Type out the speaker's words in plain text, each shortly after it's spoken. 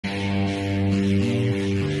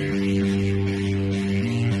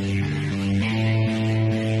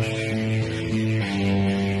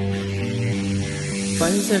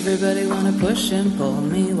does everybody wanna push and pull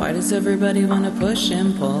me? Why does everybody wanna push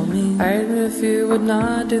and pull me? I admit if you would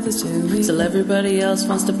not do this to me, still everybody else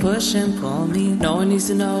wants to push and pull me. No one needs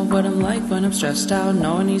to know what I'm like when I'm stressed out.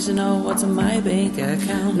 No one needs to know what's in my bank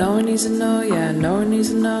account. No one needs to know, yeah, no one needs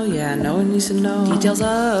to know, yeah, no one needs to know details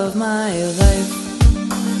of my life.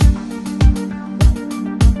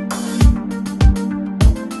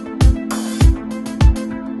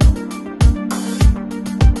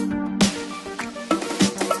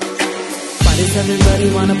 Why does everybody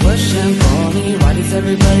wanna push and pull me? Why does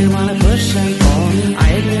everybody wanna push and pull me? I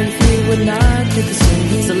admit if you would not do this to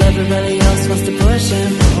me, still everybody else wants to push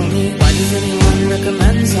and pull me. Why does anyone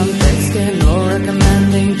recommend some thick skin or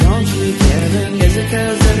recommending don't keep giving? Is it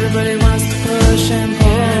cause everybody wants to push and pull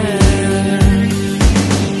me?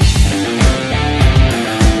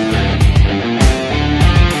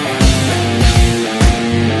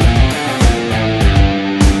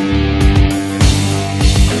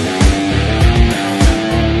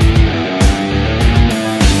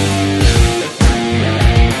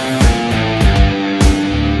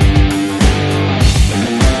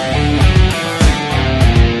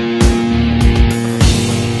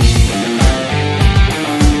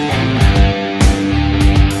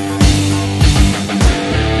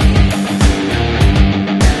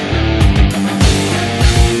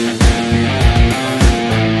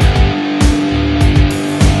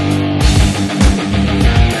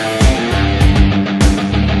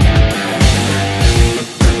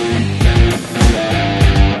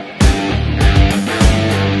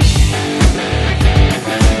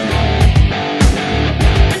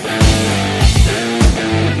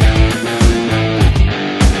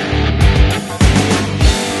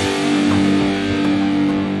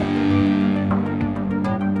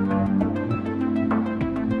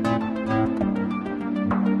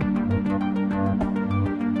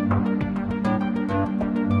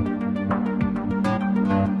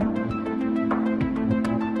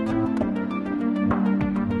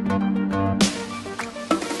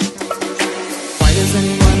 Why does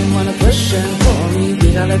anyone wanna push and pull me? We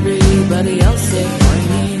got everybody else ignoring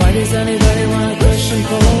me. Why does anybody wanna push and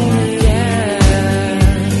pull me? Yeah.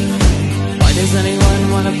 Why does anyone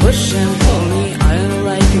wanna push and pull me?